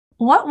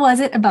what was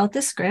it about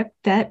the script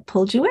that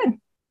pulled you in?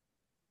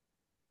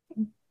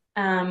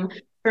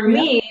 For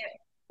Yeah. me,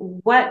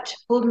 what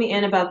pulled me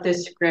in about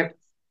this script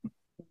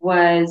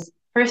was,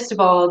 first of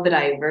all, the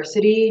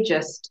diversity,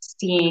 just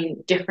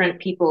seeing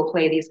different people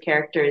play these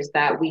characters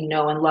that we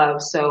know and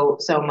love so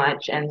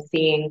much, and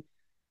seeing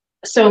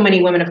so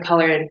many women of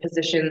color in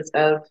positions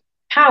of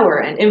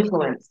power and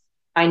influence.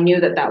 I knew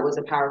that that was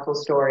a powerful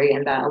story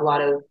and that a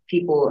lot of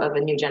people of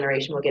a new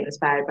generation will get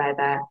inspired by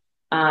that.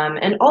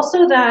 And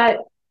also that,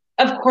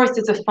 of course,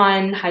 it's a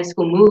fun high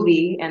school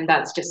movie and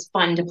that's just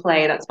fun to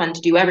play. That's fun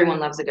to do. Everyone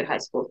loves a good high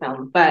school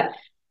film, but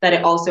that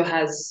it also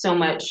has so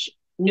much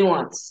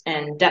nuance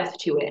and depth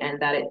to it, and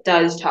that it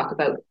does talk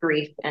about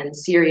grief and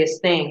serious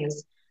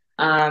things.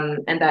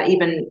 And that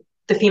even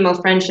the female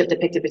friendship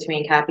depicted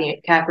between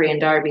Capri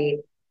and Darby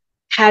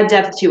had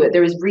depth to it.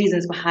 There was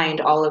reasons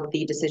behind all of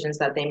the decisions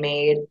that they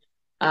made.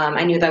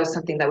 I knew that was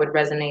something that would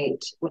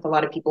resonate with a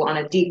lot of people on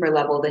a deeper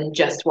level than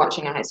just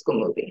watching a high school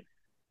movie.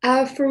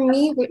 For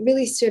me, what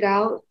really stood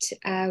out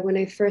when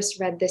I first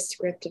read this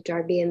script of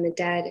Darby and the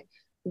Dead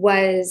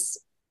was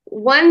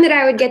one, that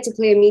I would get to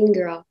play a mean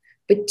girl,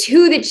 but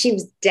two, that she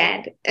was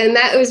dead. And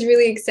that was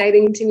really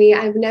exciting to me.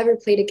 I've never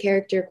played a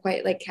character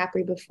quite like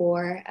Capri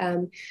before.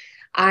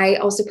 I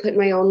also put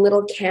my own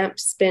little camp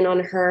spin on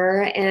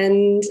her,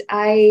 and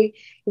I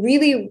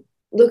really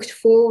looked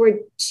forward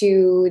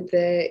to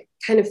the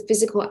kind of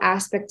physical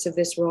aspects of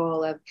this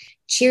role of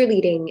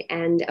cheerleading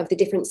and of the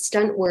different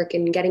stunt work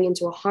and getting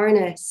into a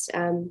harness.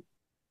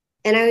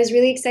 And I was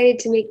really excited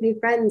to make new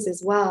friends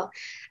as well.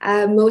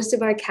 Most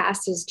of our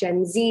cast is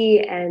Gen Z,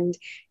 and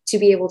to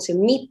be able to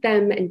meet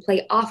them and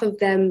play off of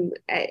them,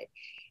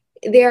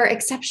 they are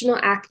exceptional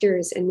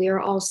actors, and we are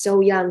all so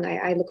young.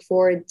 I look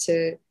forward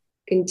to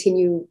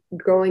continue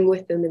growing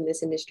with them in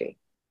this industry.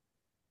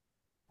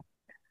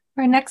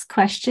 Our next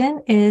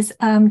question is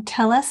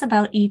tell us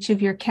about each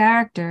of your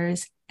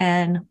characters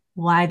and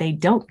why they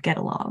don't get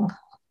along.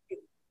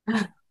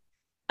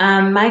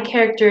 My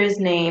character's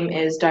name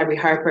is Darby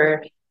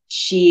Harper.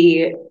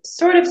 She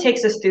sort of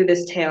takes us through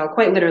this tale,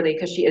 quite literally,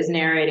 because she is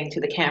narrating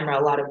to the camera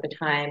a lot of the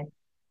time.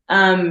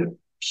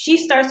 She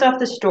starts off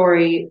the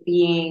story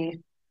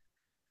being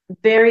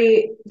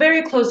very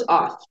closed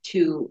off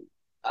to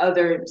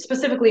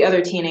specifically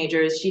other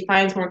teenagers. She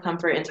finds more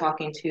comfort in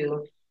talking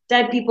to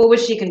dead people,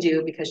 which she can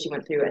do because she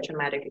went through a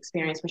traumatic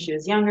experience when she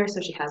was younger,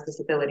 so she has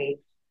this ability.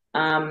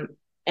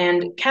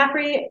 And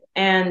Capri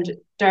and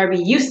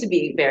Darby used to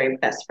be very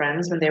best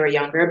friends when they were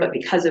younger, but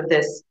because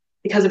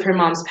of her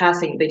mom's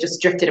passing, they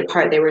just drifted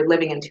apart. They were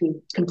living in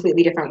two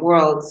completely different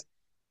worlds.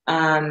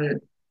 Um,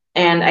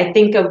 and I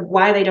think of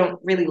why they don't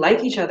really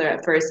like each other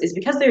at first is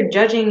because they're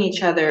judging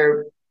each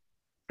other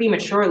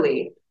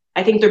prematurely.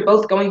 I think they're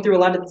both going through a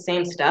lot of the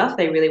same stuff.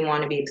 They really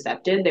want to be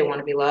accepted. They want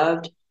to be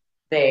loved.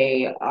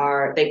 They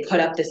put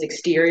up this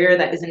exterior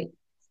that isn't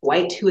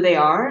quite who they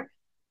are.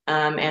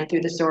 And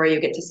through the story,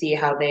 you get to see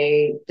how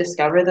they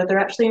discover that they're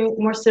actually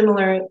more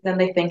similar than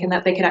they think, and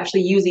that they could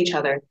actually use each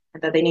other,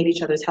 and that they need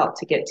each other's help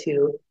to get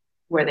to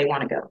where they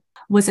want to go.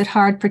 Was it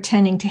hard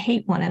pretending to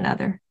hate one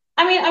another?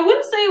 I mean, I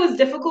wouldn't say it was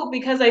difficult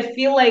because I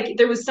feel like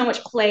there was so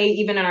much play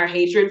even in our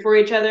hatred for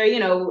each other,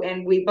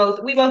 and we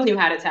both knew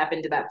how to tap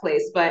into that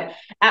place. But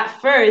at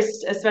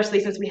first,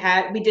 especially since we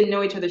didn't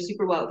know each other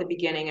super well at the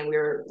beginning, and we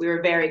were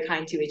very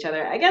kind to each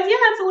other. I guess yeah,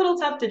 it's a little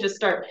tough to just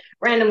start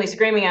randomly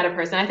screaming at a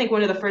person. I think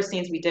one of the first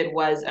scenes we did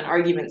was an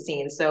argument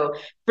scene. So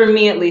for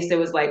me at least, it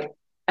was like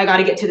I got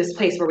to get to this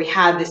place where we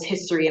have this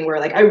history and we're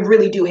like, I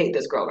really do hate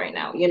this girl right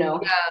now. Yeah.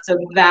 So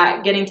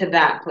that getting to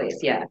that place,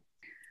 yeah.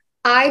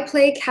 I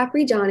play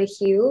Capricorn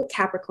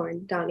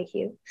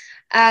Donahue.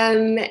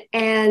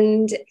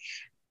 And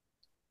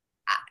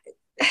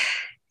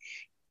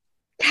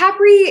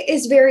Capri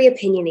is very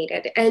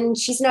opinionated, and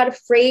she's not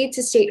afraid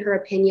to state her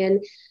opinion,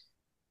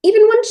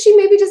 even when she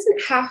maybe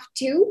doesn't have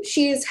to.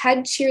 She is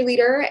head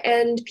cheerleader,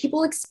 and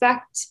people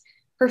expect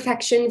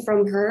perfection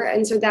from her.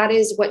 And so that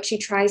is what she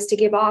tries to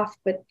give off.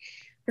 But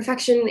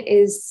perfection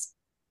is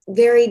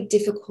very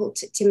difficult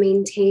to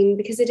maintain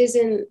because it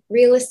isn't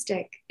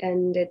realistic,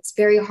 and it's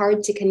very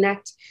hard to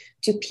connect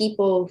to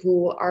people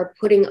who are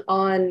putting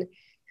on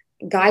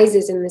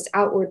guises in this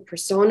outward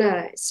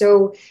persona.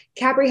 So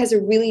Capri has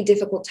a really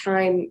difficult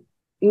time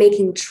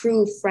making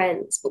true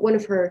friends, but one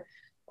of her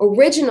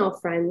original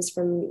friends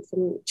from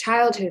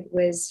childhood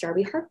was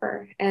Darby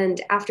Harper.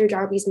 And after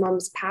Darby's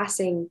mom's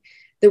passing,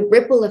 the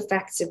ripple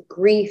effects of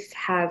grief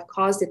have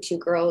caused the two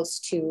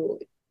girls to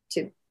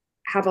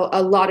have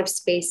a lot of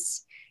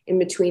space in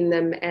between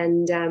them,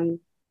 and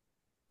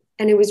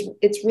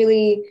it's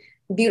really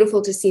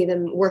beautiful to see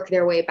them work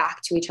their way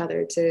back to each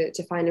other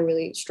to find a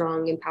really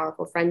strong and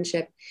powerful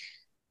friendship.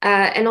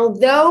 And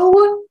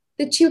although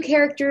the two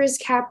characters,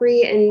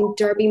 Capri and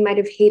Darby, might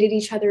have hated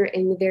each other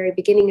in the very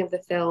beginning of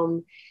the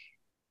film,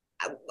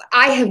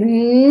 I have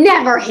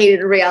never hated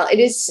Riele. It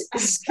is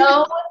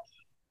so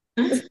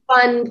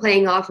fun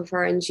playing off of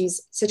her, and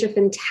she's such a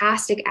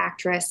fantastic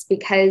actress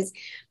because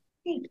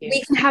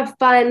we can have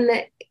fun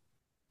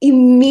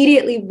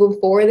immediately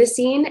before the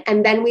scene,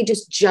 and then we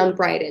just jump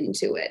right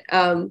into it.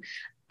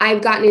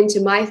 I've gotten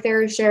into my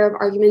fair share of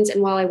arguments,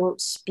 and while I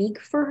won't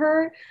speak for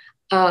her,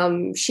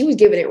 she was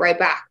giving it right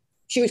back.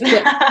 She was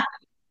quick.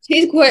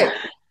 She's quick.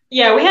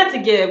 Yeah, we had to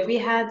give. We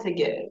had to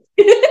give.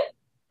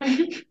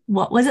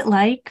 What was it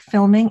like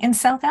filming in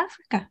South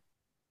Africa?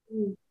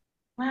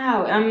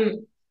 Wow.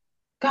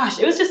 Gosh,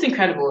 it was just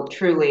incredible,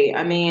 truly.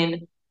 I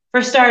mean,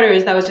 for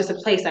starters, that was just a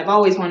place I've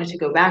always wanted to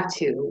go back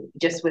to,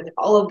 just with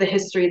all of the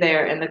history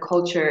there and the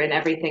culture and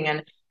everything.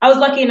 And I was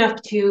lucky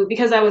enough to,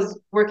 because I was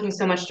working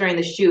so much during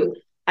the shoot,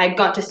 I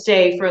got to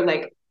stay for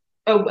like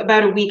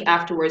about a week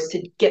afterwards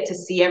to get to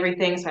see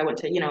everything. So I went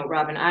to,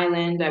 Robben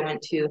Island. I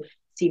went to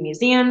see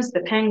museums,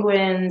 the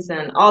penguins,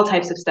 and all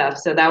types of stuff.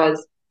 So that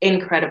was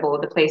incredible.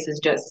 The place is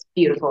just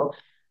beautiful.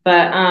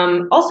 But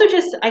also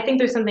just, I think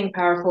there's something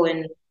powerful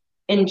in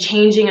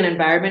changing an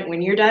environment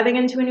when you're diving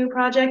into a new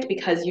project,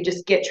 because you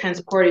just get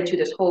transported to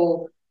this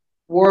whole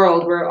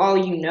world where all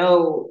you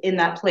know in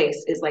that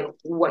place is like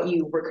what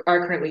you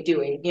are currently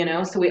doing.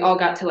 So we all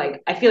got to,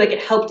 like, I feel like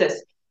it helped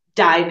us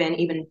dive in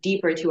even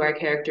deeper to our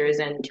characters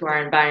and to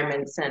our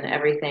environments and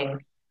everything.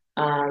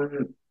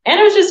 And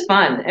it was just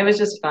fun. It was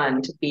just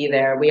fun to be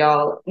there. We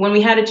all, when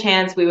we had a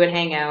chance, we would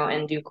hang out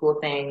and do cool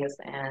things.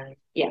 And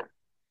yeah.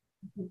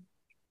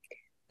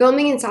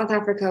 Filming in South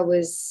Africa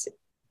was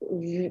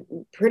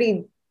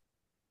pretty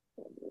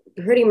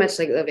much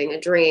like living a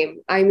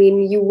dream. I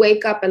mean, you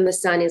wake up and the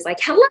sun is like,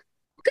 hello,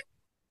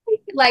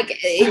 like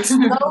it's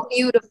so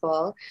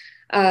beautiful.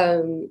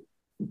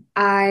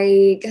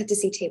 I got to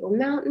see Table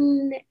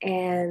Mountain,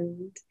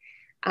 and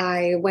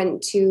I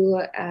went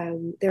to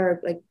there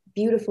are like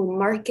beautiful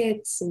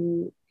markets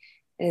and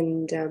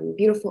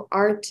beautiful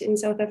art in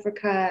South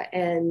Africa.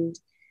 And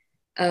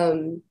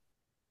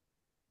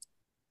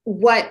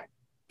what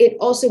it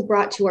also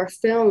brought to our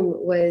film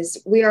was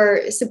we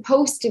are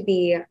supposed to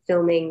be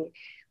filming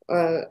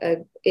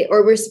or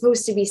we're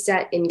supposed to be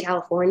set in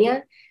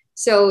California.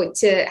 So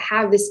to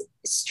have this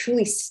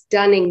truly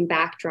stunning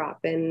backdrop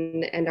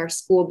and our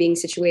school being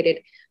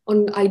situated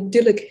on an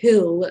idyllic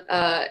hill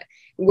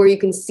where you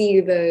can see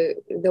the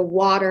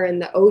water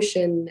and the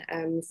ocean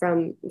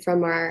from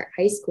our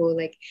high school,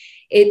 like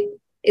it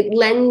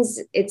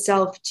lends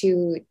itself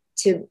to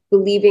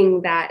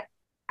believing that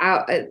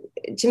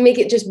to make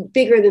it just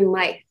bigger than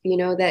life,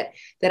 that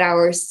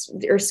our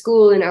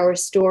school and our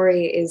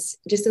story is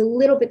just a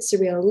little bit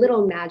surreal, a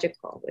little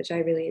magical, which I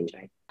really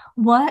enjoyed.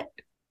 What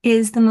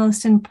is the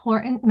most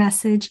important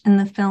message in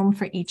the film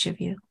for each of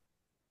you?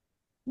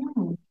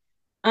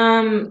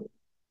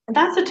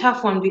 That's a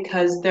tough one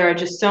because there are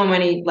just so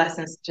many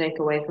lessons to take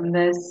away from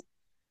this.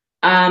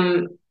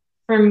 For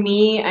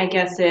me, I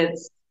guess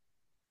it's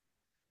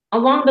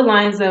along the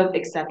lines of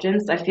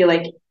acceptance. I feel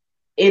like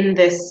in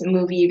this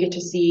movie, you get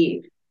to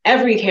see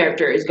every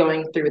character is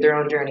going through their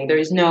own journey.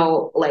 There's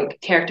no like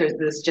characters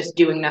that's just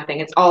doing nothing.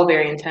 It's all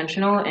very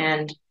intentional,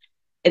 and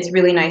it's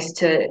really nice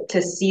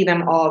to see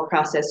them all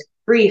process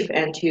grief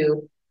and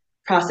to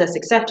process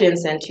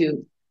acceptance and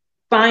to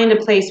find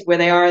a place where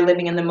they are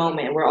living in the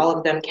moment, where all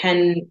of them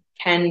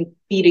can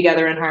be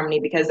together in harmony.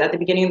 Because at the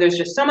beginning, there's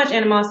just so much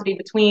animosity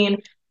between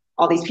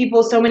all these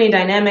people, so many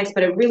dynamics,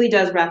 but it really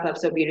does wrap up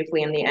so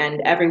beautifully in the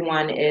end.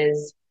 Everyone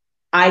is,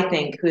 I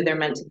think, who they're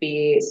meant to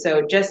be.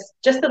 So just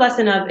the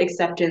lesson of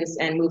acceptance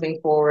and moving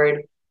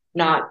forward,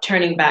 not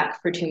turning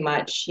back for too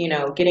much,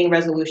 getting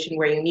resolution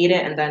where you need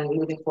it, and then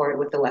moving forward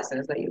with the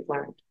lessons that you've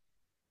learned.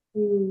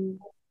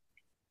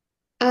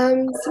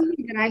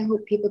 Something that I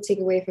hope people take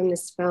away from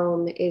this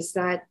film is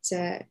that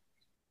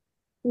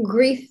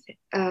grief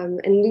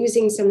and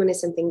losing someone is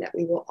something that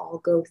we will all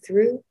go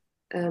through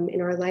in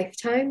our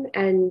lifetime.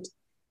 And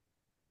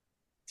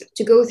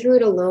to go through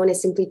it alone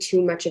is simply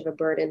too much of a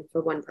burden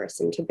for one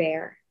person to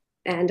bear.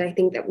 And I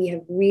think that we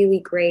have really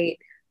great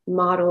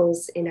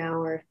models in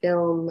our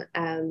film,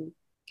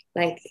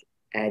 like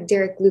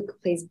Derek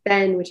Luke plays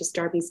Ben, which is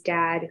Darby's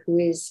dad, who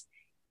is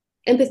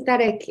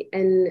empathetic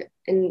and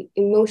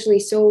emotionally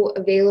so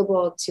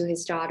available to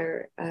his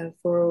daughter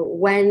for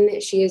when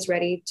she is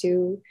ready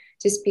to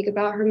speak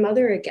about her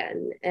mother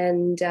again.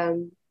 And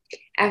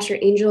Asher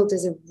Angel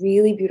does a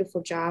really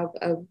beautiful job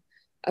of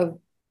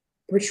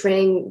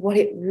portraying what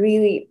it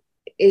really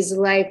is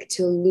like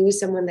to lose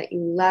someone that you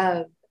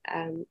love.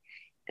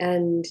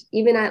 And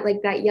even at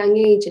like that young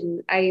age,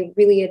 and I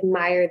really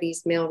admire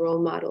these male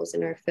role models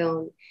in our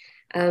film.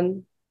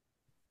 And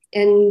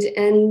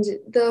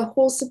the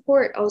whole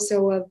support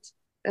also of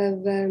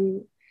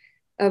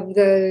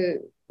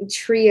the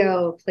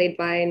trio played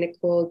by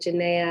Nicole,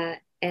 Janaea,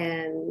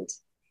 and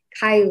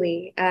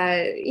Kylie.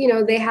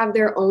 They have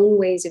their own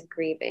ways of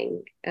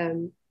grieving,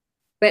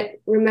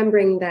 but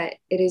remembering that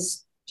it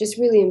is just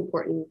really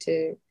important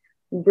to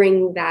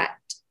bring that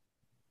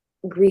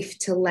grief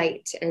to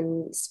light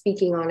and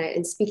speaking on it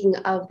and speaking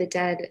of the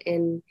dead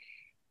in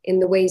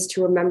the ways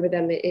to remember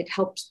them. It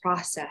helps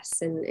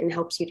process and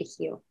helps you to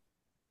heal.